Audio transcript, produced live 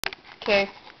Okay.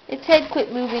 Its head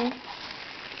quit moving.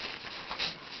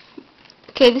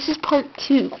 Okay, this is part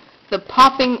 2. The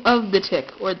popping of the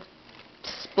tick, or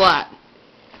splat.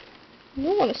 You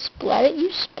don't want to splat it,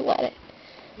 you splat it.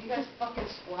 You guys fucking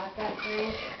splat that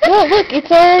thing? No, look,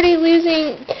 it's already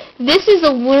losing. This is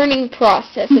a learning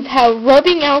process of how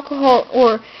rubbing alcohol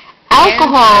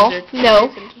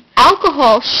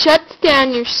alcohol shuts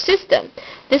down your system.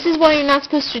 This is why you're not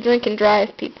supposed to drink and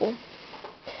drive, people.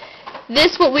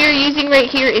 This, what we're using right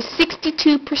here, is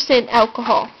 62%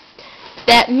 alcohol.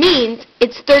 That means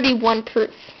it's 31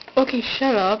 proof. Okay,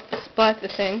 shut up. Splat the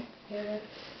thing. Yeah.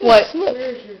 What?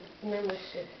 Where's your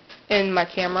membership? In my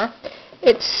camera.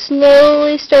 It's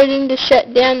slowly starting to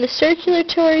shut down the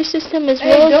circulatory system as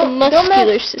well as the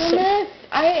muscular system. Don't mess.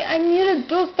 I need to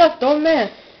do stuff. Don't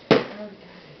mess.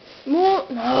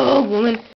 No, woman.